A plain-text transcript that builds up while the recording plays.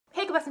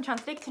go back some channel.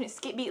 Today continuing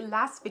Skip Beat.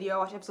 Last video I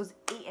watched episodes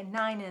 8 and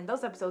 9, and in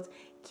those episodes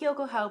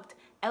Kyoko helped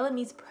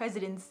LME's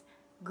president's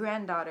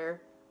granddaughter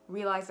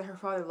realize that her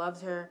father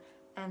loves her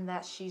and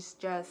that she's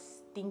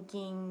just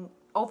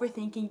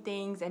overthinking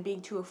things and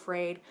being too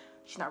afraid.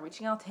 She's not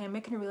reaching out to him,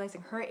 making her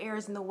realizing her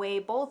errors in the way,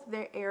 both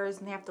their errors,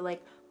 and they have to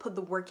like put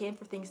the work in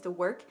for things to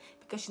work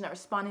because she's not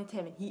responding to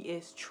him and he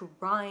is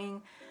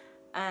trying.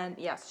 And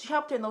yeah, so she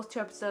helped her in those 2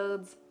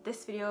 episodes.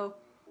 This video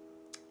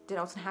didn't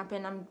know what's gonna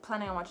happen. I'm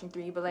planning on watching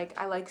 3, but like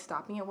I like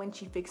stopping it when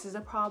she fixes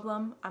a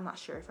problem. I'm not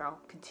sure if I'll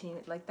continue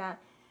it like that.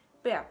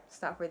 But yeah,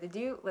 without further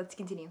ado, let's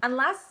continue. And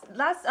last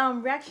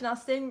reaction I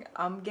was saying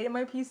I'm getting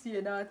my PC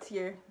and now it's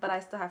here, but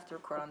I still have to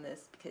record on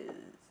this because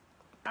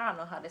I don't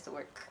know how this will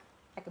work.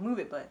 I can move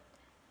it, but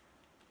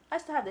I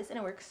still have this and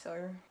it works,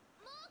 so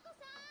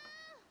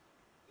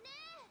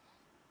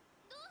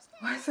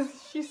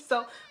she's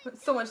so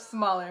much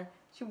smaller.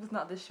 She was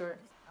not this short.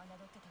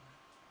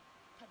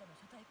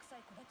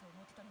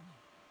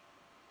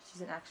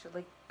 She's an actual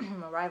like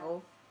a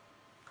rival.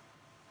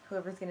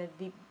 Whoever's gonna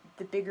be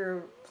the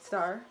bigger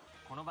star.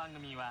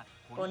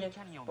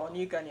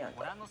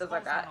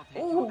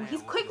 Ooh,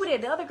 he's quick with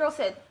it. The other girl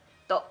said,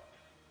 "Do."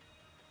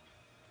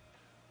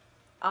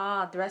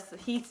 The rest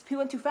he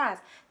went too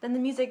fast. Then the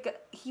music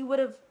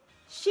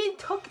she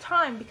took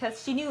time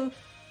because she knew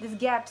this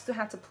gap still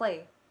had to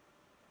play.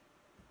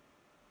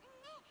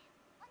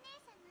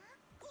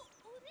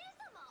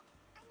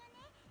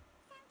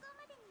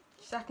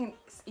 She's acting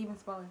even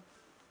smaller.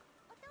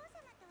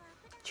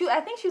 I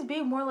think she was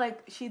being more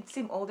like, she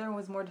seemed older and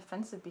was more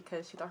defensive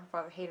because she thought her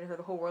father hated her,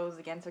 the whole world was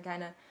against her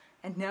kinda,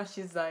 and now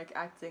she's like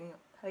acting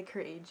like her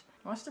age.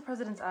 Watch the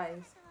president's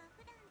eyes.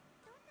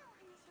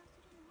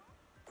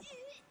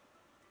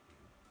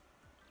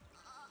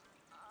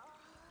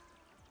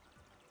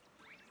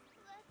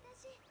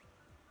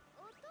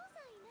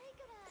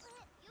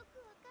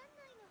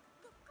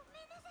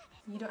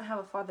 You don't have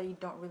a father you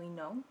don't really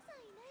know?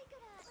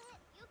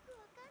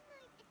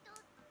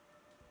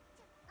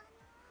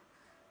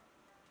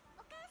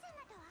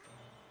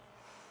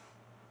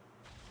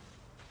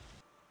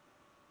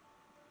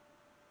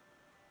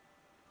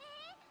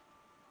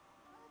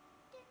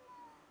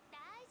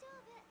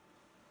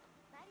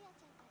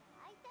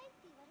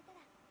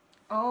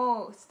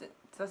 Oh,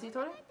 does he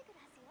told her?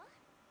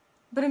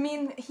 But I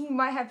mean, he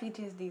might have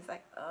PTSD.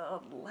 Like,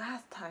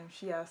 last time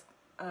she asked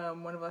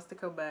one of us to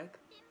come back.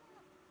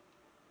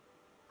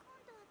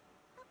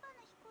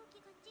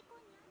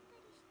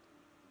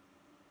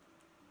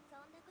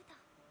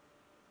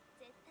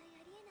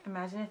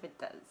 Imagine if it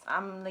does.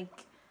 I'm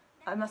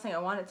not saying I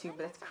want it to,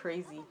 but it's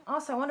crazy.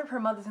 Also, I wonder if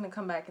her mother's gonna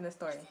come back in this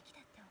story.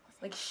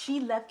 Like, she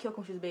left Kyoko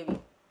when she was a baby.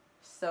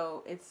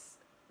 So it's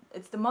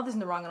the mother's in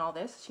the wrong in all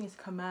this. She needs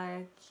to come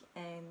back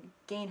and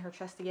gain her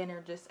trust again,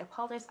 or just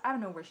apologize. I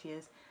don't know where she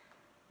is,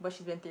 what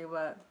she's been through,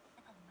 but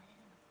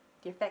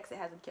the effects it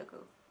has on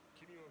Kyoko.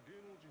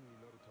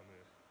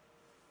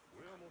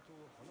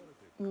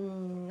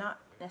 Not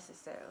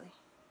necessarily.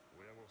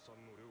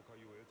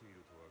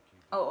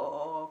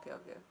 Oh, okay.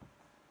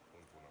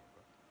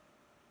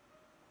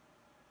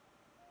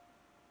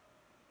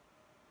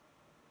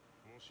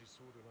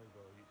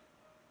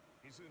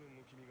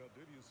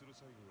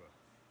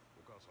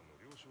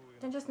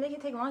 Then just make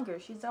it take longer.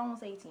 She's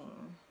almost 18.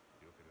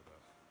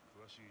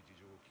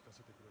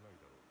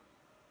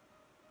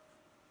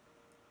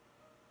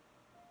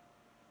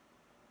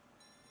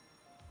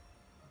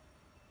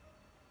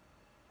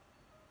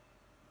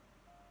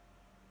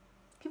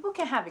 People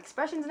can have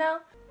expressions now.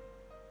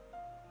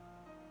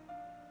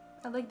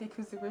 I like the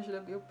acoustic version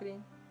of the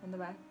opening in the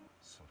back.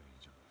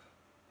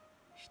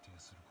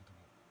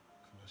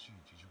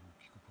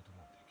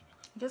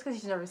 Just because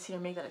she's never seen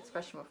her make that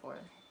expression before.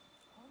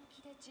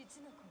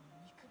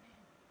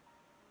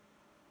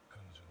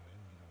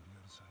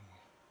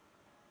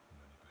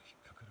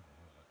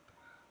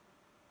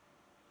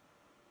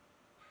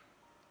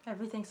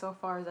 Everything so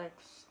far is like,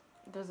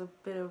 there's a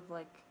bit of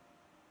like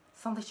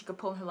something she could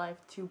pull in her life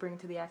to bring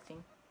to the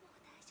acting.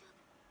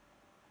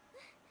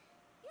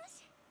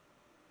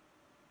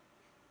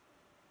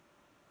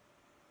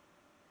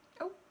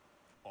 Oh.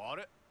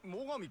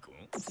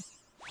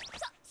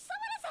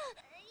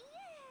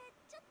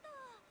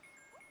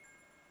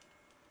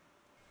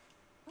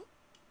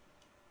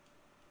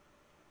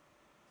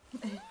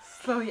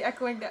 Slowly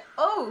echoing that.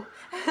 Oh!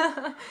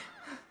 I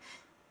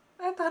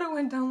thought it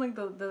went down like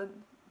the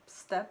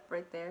step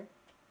right there.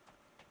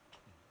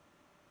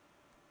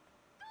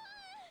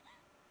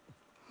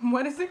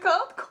 What is it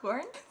called?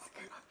 Corn?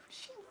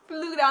 She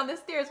flew down the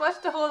stairs.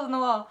 Watch the holes in the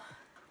wall.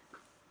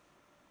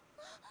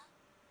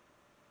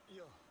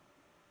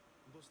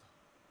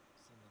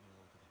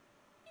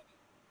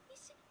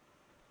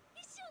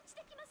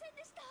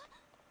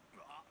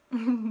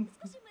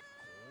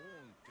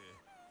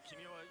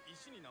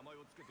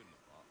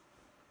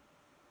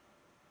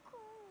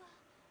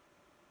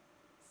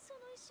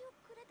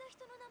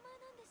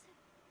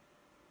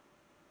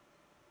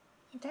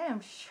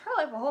 Damn, sure,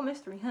 like a whole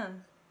mystery, huh?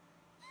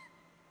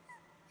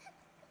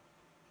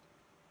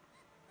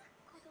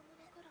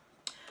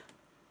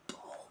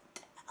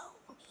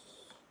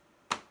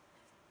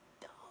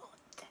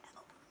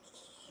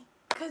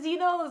 Cause you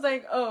know it's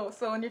like, oh,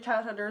 so in your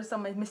childhood there's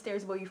some like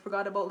mysterious boy you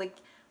forgot about like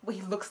what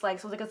he looks like.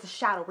 So it's like it's a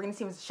shadow. We're gonna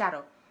see him as a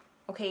shadow,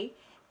 okay?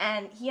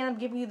 And he ended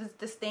up giving you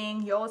this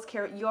thing. You always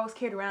carry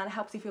it around. It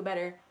helps you feel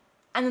better.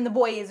 And then the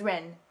boy is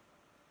Ren,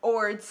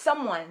 or it's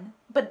someone.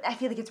 But I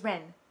feel like it's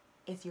Ren.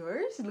 It's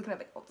yours. He's looking at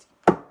like, oh,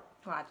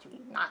 watch,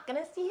 you're not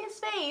gonna see his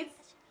face.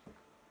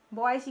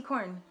 Boy, I see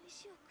corn.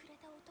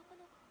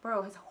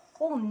 Bro, his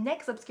whole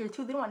neck's obscured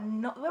too. They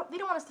don't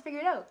want us to figure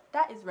it out.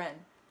 That is Ren.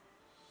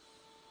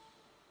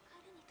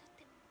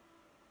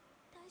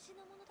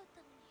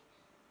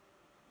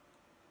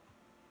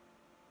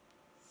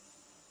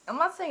 I'm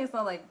not saying it's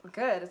not like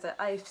good. It's that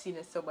I've seen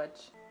it so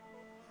much.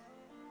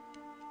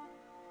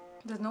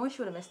 There's no way she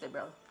would have missed it,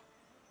 bro.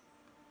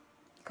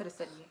 Could have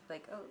said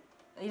like, oh,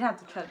 you don't have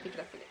to try to pick it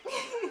up.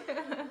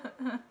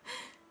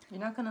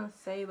 You're not gonna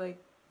say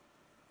like,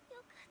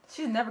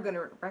 she's never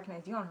gonna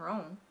recognize you on her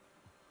own.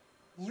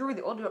 You were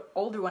the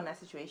older one in that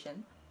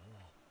situation,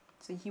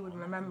 so he would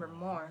remember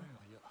more.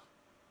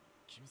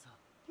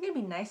 You're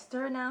gonna be nice to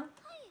her now.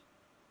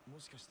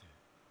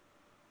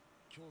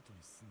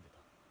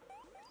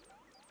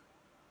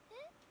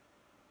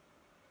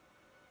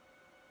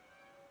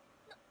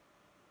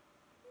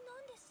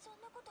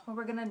 Well,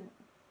 we're gonna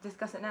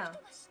discuss it now.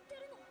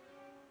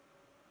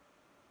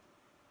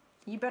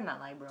 You better not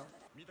lie, bro.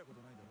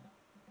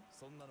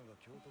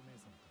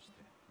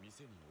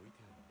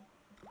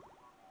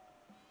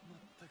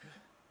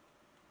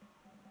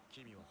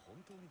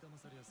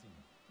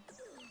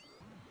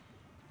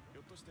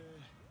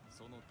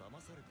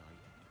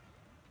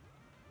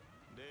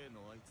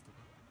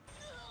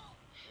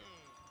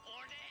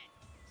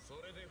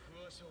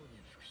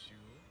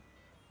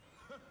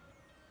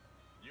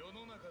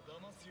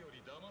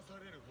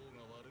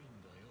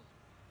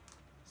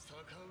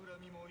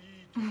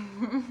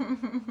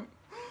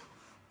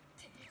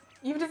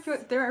 Even if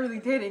they aren't really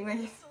dating, like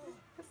it's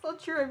so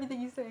true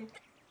everything you say.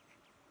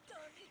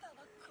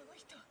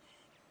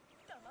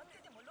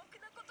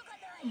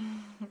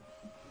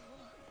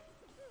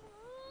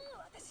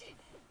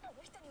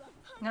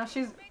 Now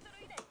she's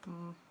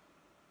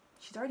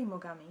already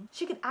Mogami.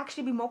 She could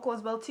actually be Moko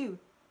as well too.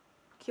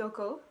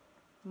 Kyoko,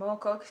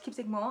 Moko, keep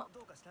saying Mo.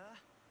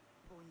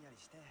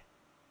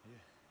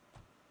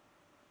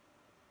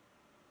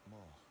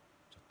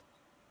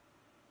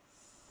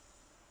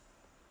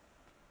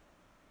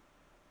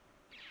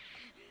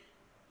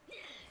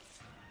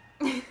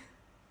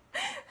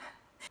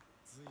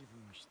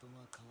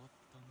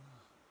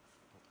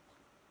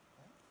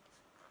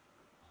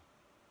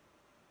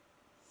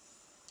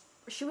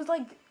 She was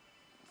like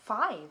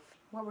 5.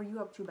 What were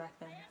you up to back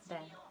then?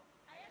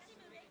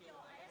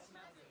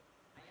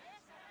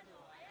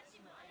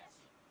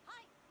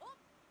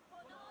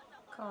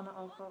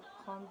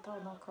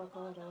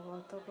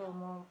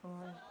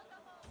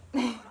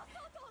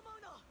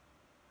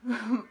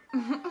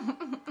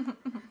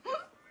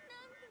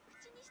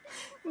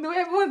 No,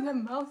 everyone's their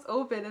mouths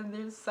open and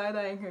they're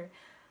side-eyeing her.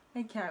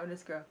 I can't with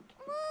this girl.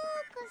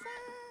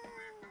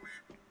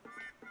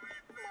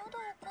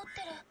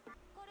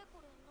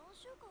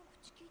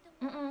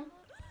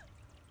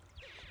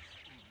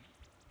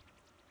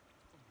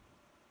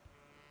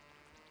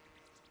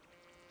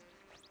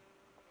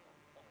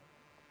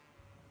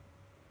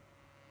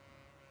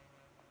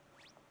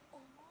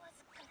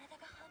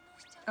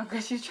 Okay,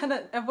 she's trying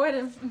to avoid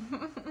him.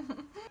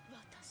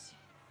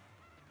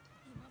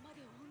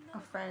 A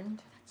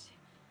friend.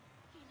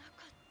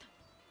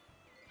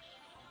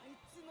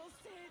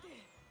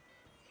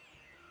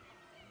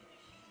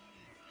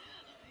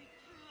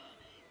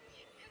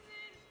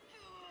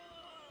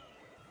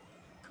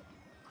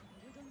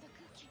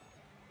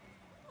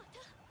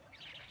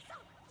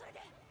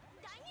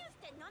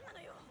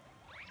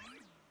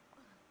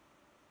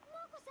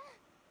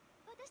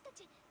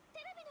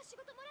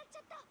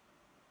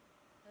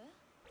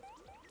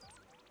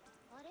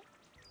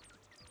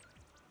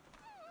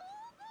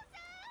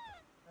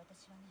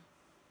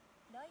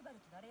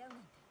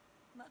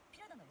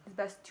 It's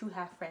best to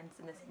have friends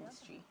in this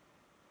industry.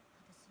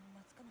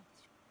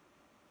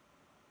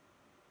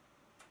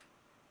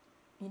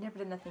 You never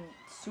did nothing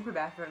super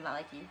bad for her not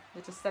like you.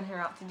 They just send her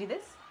out to do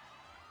this.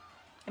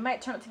 It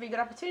might turn out to be a good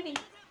opportunity.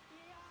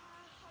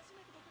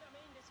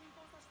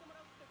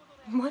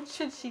 What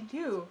should she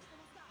do?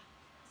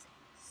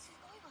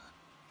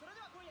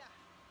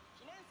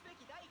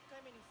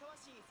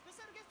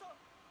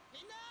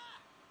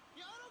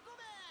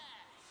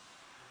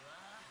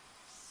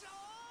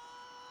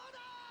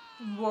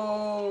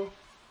 Whoa.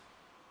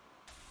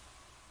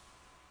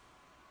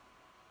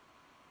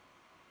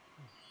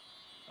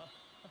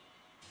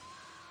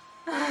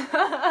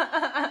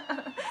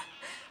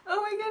 Oh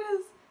my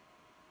goodness.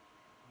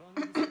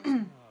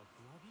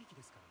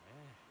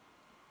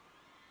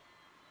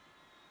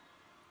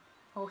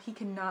 Oh, he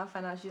cannot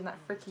find out she's not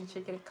freaking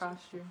chicken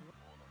costume.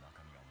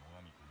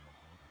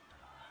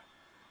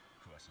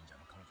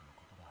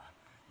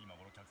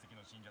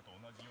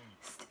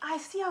 I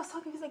see how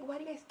some people like, why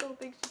do you guys still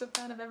think she's a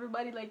fan of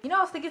everybody? Like, you know,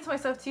 I was thinking to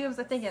myself too, I was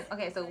like thinking,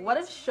 okay, so what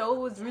if Sho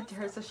was rude to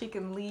her so she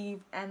can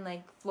leave and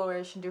like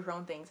flourish and do her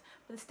own things?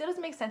 But it still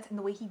doesn't make sense in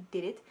the way he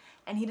did it,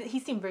 and he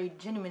seemed very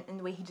genuine in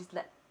the way he just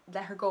let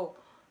her go.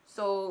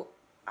 So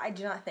I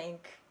do not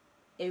think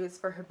it was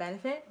for her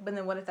benefit. But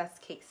then what if that's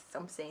the case? So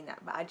I'm saying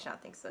that, but I do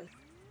not think so.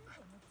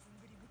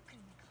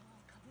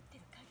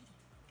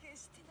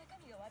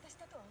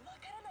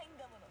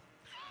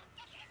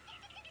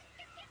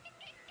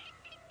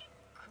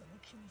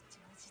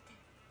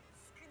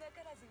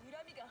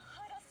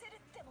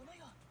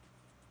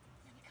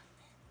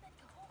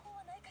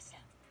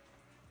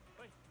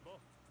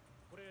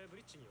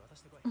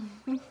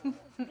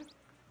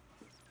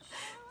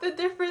 The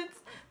difference,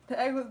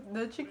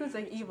 the chick was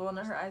like evil and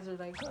her eyes are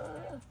like,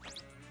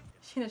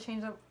 she gonna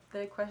change up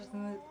the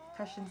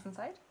questions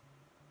inside?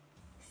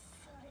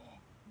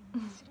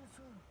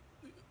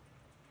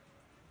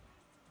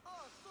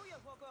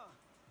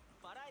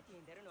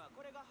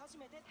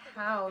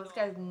 How? This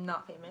guy's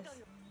not famous.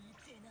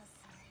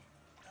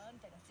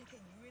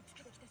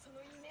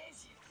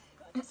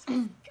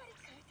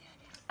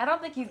 I don't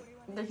think he's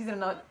gonna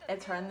know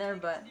it's her in there,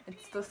 but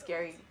it's still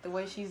scary. The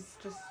way she's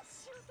just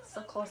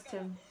so close to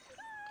him.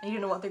 And you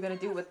don't know what they're gonna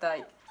do with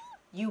like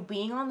you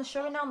being on the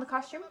show right now in the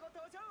costume.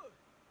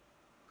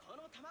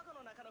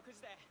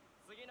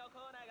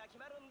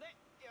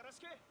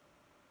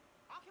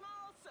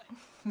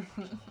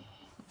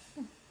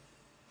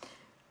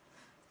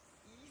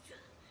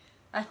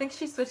 I think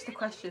she switched the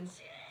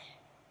questions.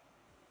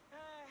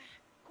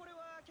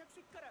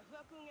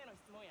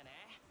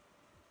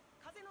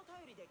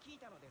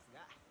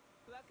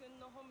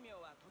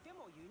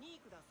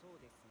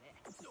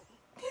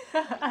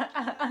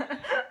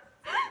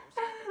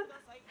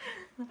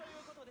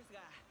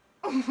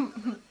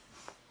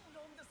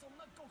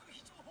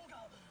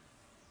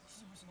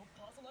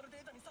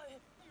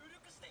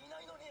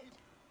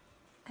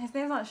 His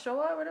name's not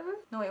Showa or whatever?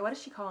 No, wait, what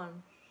does she call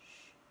him?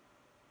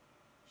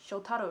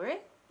 Shotaro,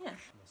 right? Yeah.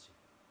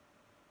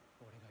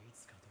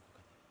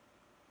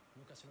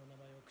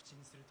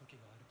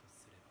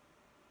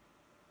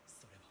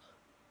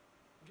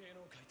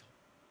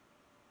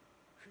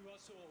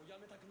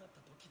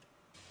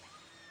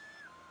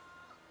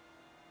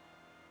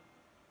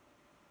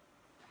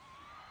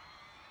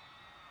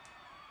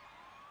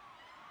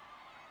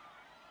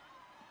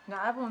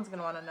 Now everyone's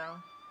gonna want to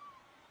know.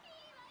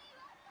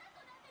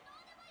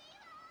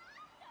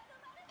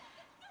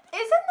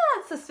 Isn't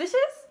that suspicious?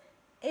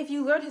 If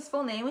you learn his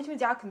full name, which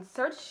means y'all can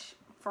search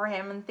for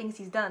him and things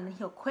he's done, then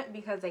he'll quit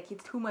because like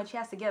it's too much. He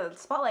has to get the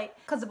spotlight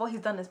because of what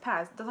he's done in his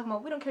past. They're talking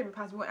about, we don't care about your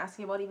past, we won't ask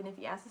you about it even if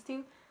he asks us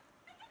to.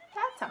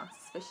 That sounds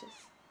suspicious.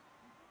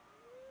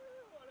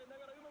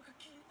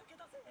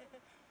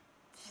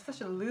 She's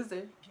such a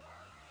loser.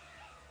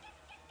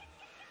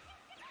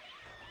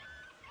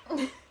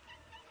 This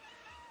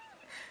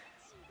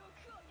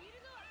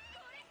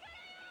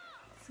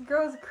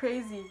girl's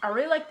crazy. I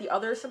really like the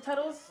other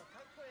subtitles,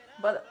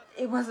 but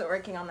it wasn't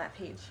working on that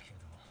page.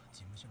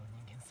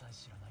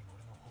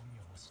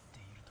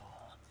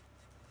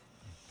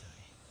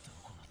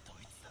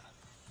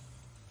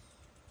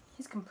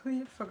 He's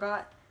completely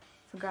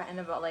forgotten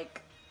about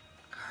like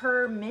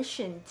her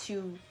mission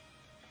to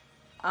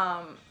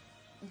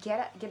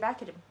get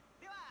back at him.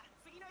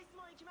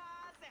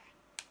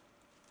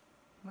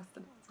 What's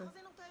the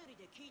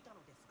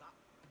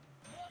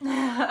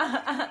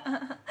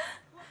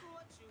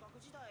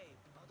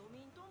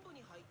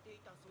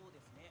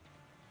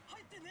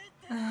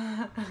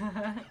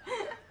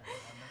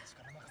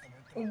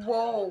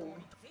Whoa.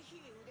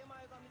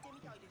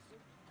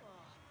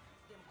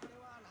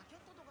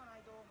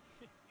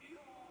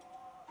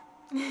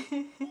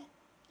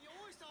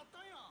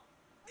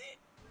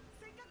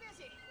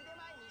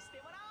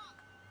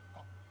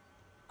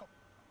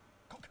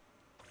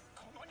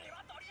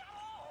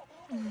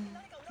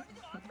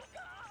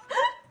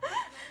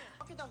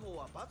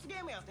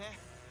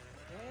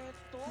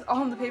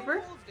 All on the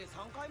paper?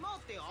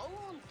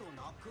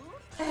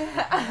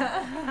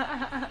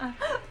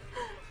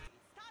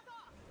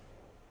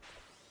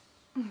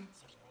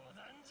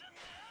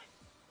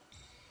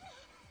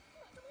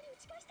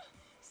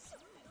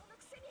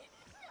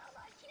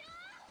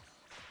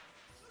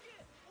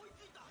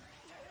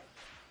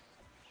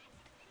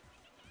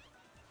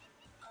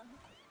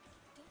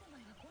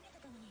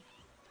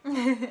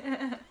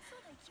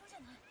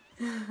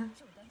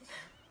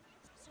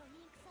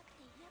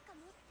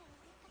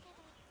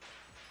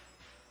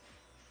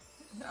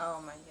 Oh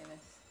my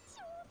goodness.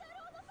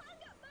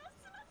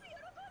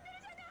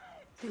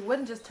 They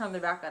wouldn't just turn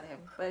their back on him,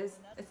 but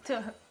it's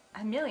to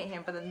humiliate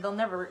him, but then they'll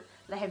never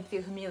let him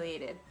feel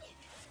humiliated.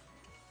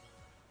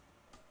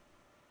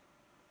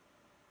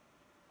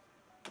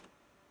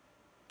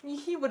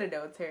 He wouldn't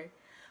know it's her.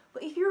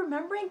 But if you're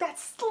remembering that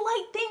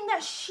slight thing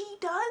that she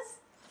does,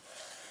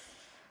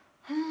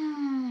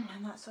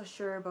 I'm not so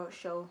sure about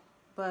Sho,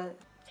 but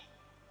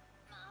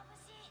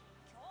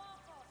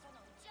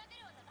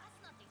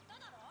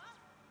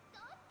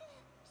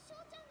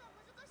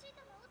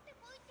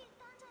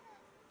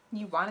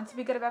You wanted to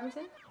be good at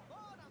badminton?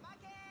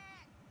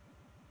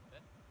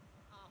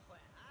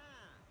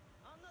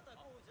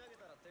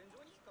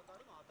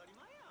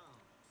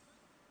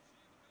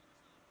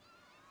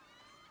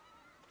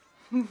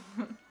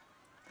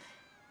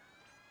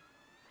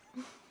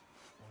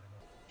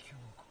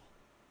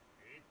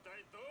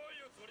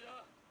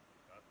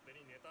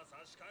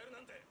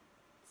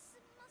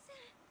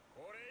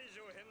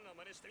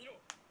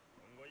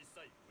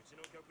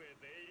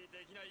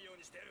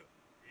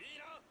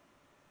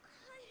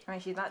 I mean,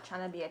 she's not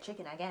trying to be a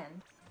chicken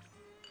again.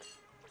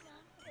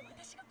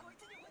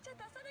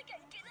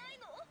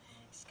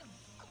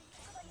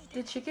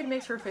 The chicken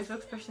makes her facial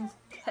expressions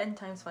 10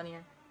 times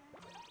funnier.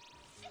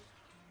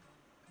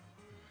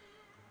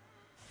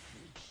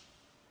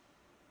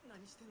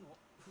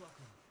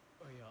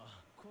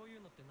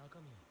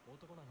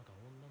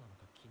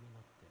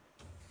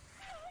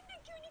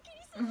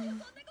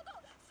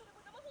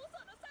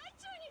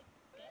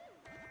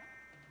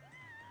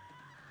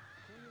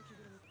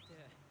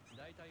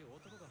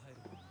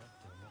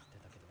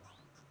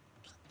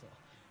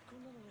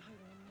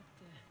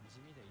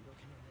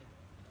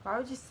 Why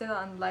would you say that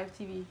on live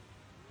TV?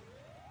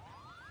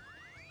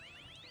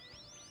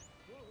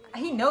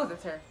 He knows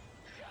it's her.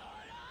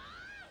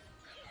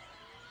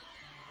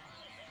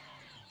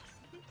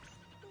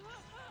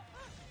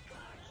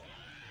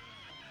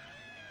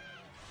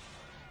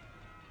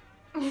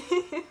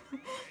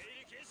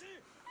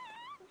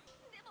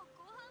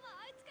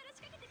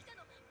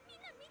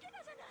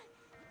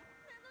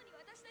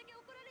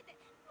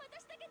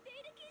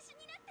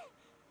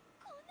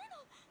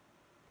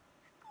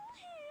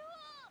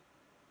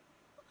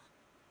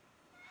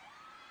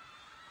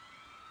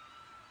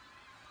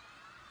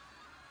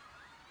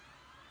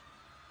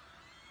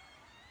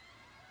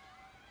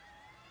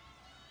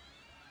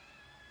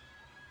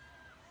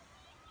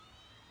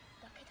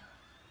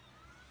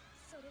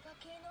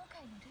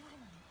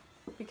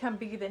 Become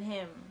bigger than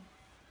him.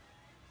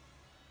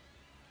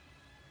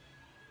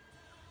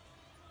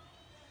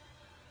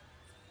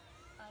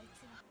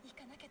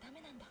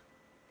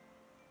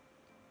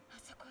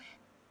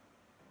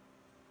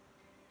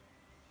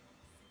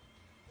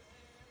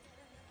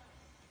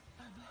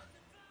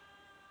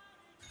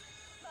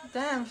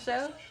 Damn,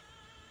 show.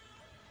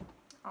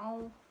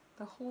 Oh,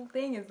 the whole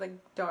thing is like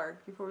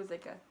dark. Before it was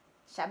like a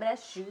shabba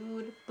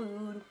shoot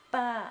food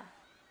ba.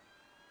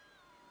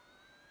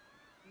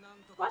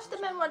 Watch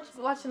the men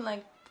watching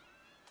like.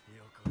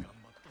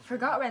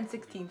 Forgot Ren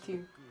 16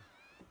 too.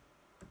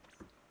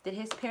 Did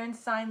his parents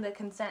sign the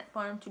consent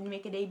form to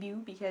make a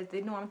debut because they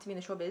didn't want him to be in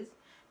the showbiz?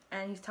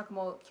 And he's talking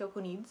about Kyoko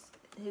needs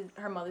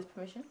her mother's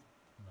permission.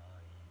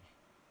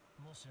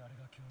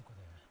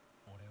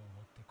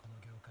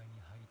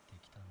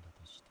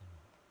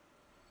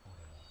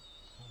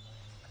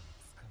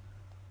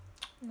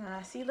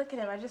 Nah, see, look at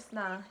him.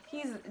 Nah.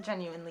 He's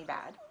genuinely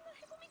bad.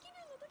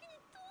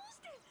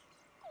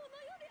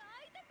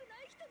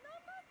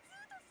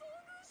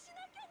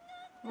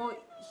 Well,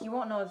 he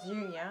won't know it's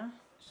you, yeah?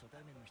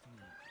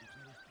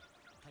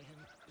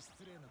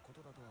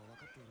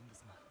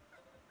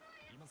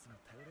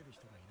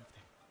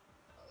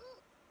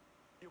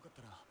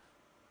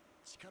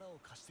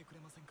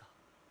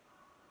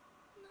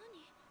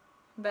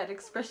 That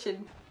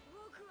expression.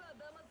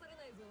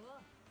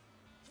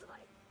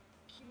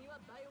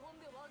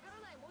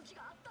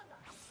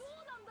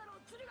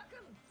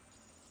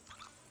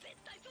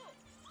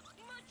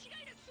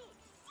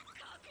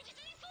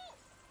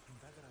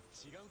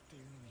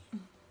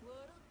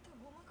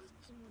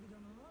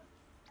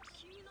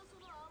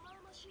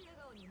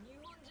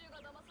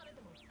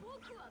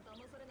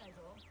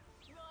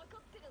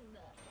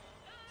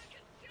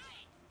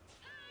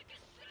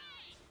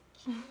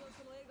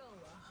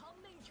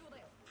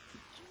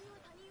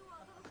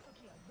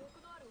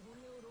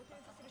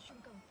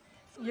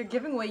 You're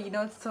giving away, you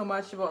know so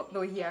much about the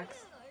way he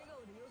acts.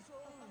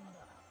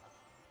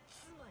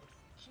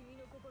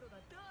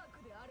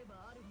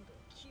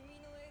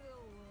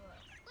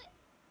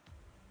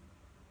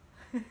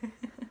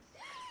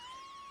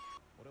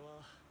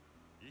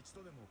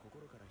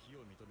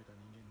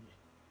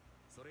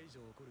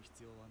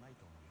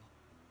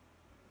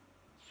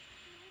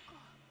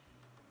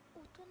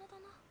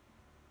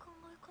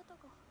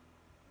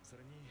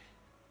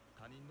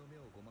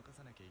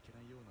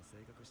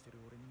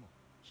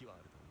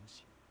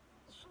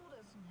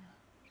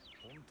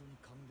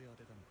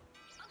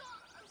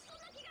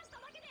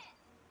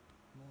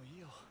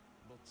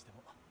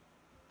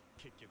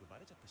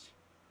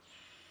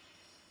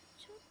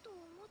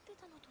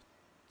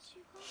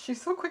 She's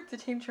so quick to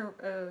change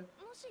her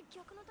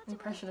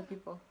impression of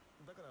people.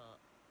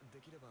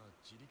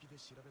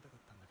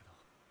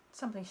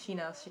 Something she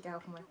knows she can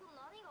help him with.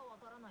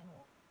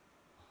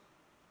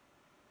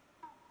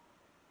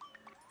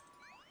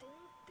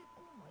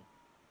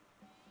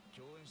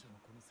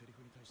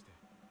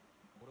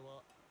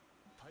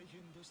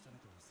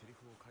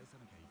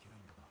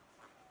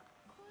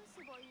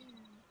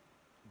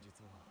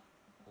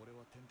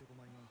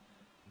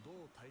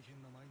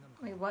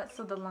 Wait, what?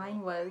 So the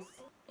line was,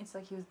 it's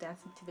like he was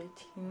dancing to their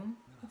tune.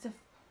 It's a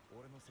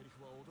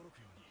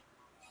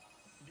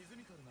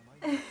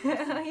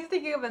he's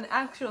thinking of an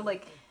actual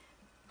like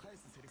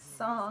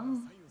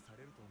song.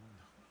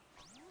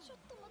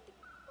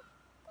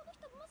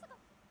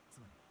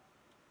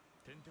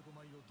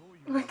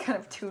 What kind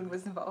of tune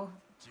was involved?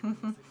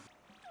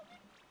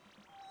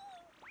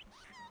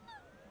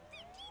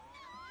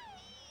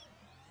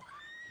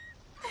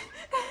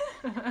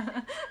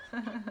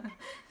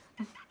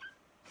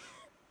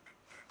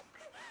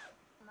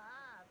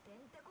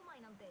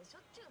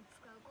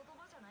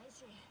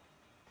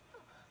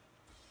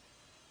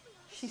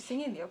 She's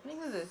singing the opening?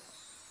 Who's this?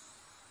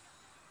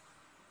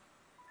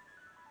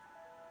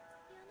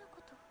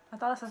 I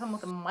thought I saw someone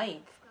with a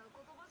mic.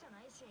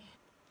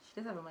 She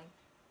does have a mic.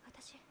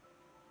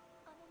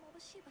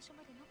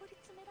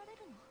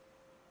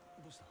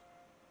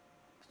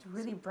 It's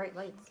really bright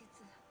lights.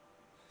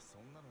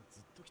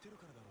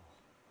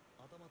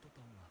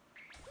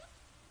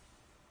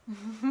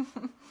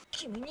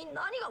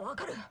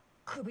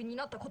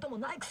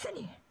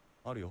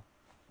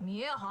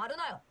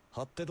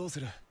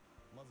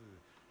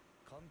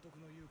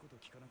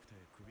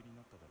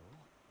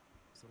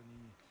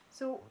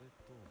 So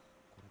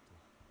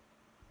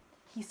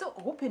he's so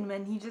open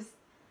when he just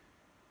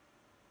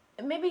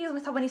maybe when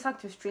he's talking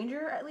to a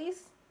stranger at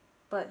least,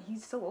 but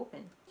he's so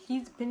open.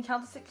 He's been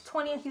counted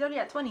 20 and he's already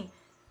at 20.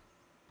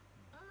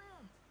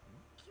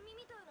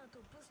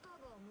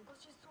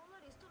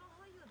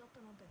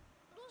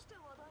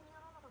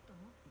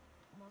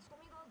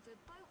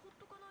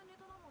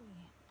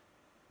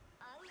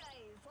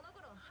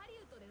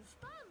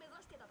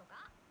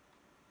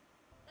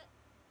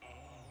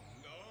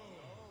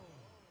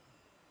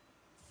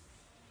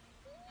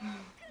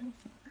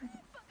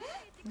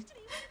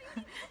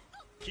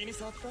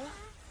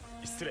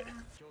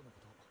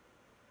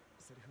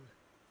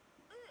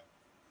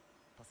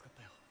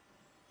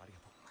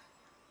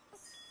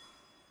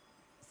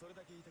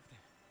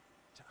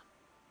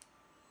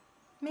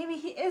 Maybe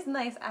he is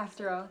nice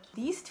after all.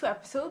 These two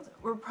episodes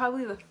were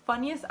probably the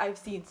funniest I've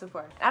seen so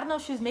far. I don't know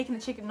if she was making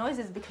the chicken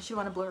noises because she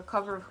wanted to blow her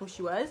cover of who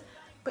she was,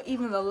 but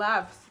even the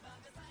laughs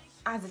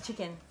as a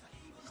chicken.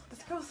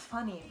 This girl's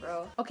funny,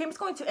 bro. Okay, I'm just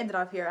going to end it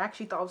off here. I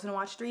actually thought I was gonna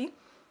watch 3.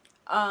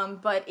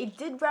 But it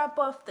did wrap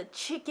up the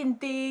chicken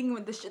thing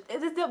with the shit.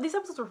 These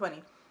episodes were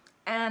funny.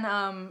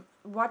 And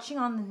watching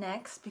on the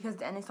next, because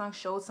the ending song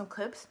showed some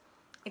clips,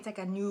 it's like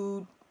a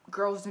new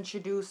girls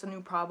introduced, a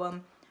new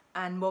problem,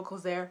 and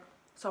Moko's there.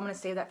 So I'm gonna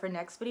save that for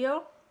next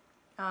video.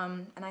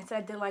 And I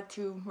said I did like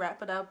to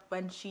wrap it up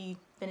when she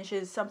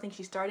finishes something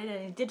she started,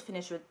 and it did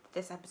finish with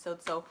this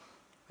episode, so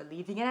we're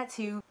leaving it at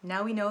 2.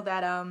 Now we know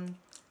that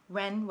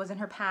Ren was in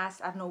her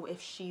past. I don't know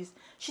if she's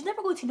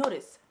never going to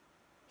notice.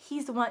 He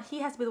has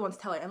to be the one to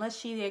tell her,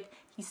 unless he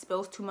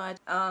spills too much.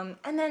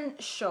 And then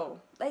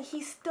Sho, like,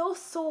 he's still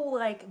so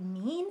like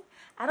mean.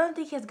 I don't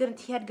think he had good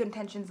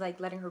intentions,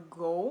 like letting her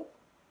go,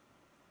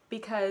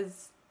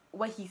 because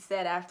what he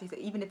said after, he said,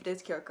 even if it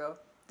is Kyoko,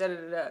 da da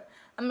da da.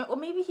 I mean, well,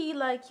 maybe he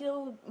like, you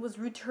know, was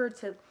rude to her but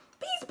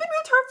he's been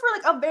rude to her for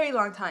like a very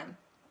long time.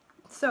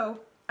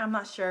 So I'm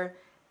not sure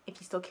if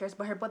he still cares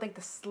about her, but like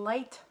the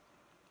slight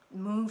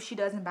move she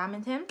does in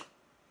badminton,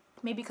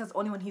 maybe because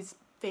only when he's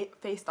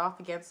faced off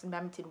against in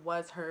badminton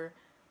was her,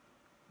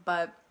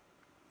 but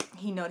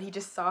he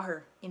just saw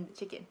her in the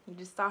chicken. He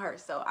just saw her,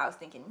 so I was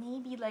thinking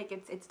maybe like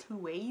it's 2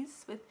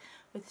 ways with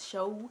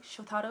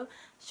Shotaro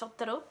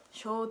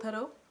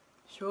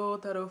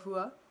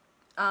Fua.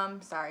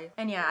 Sorry.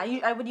 And yeah,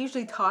 I would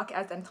usually talk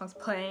as the end song's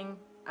playing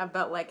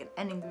about like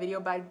ending the video,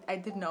 but I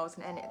didn't know I was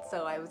gonna end it,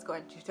 so I was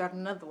going to start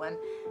another one,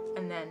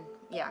 and then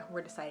yeah,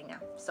 we're deciding now.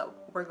 So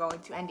we're going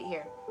to end it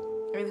here.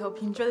 I really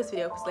hope you enjoyed this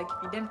video. Please like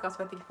if you didn't. Also,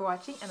 thank you for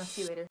watching, and I'll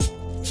see you later.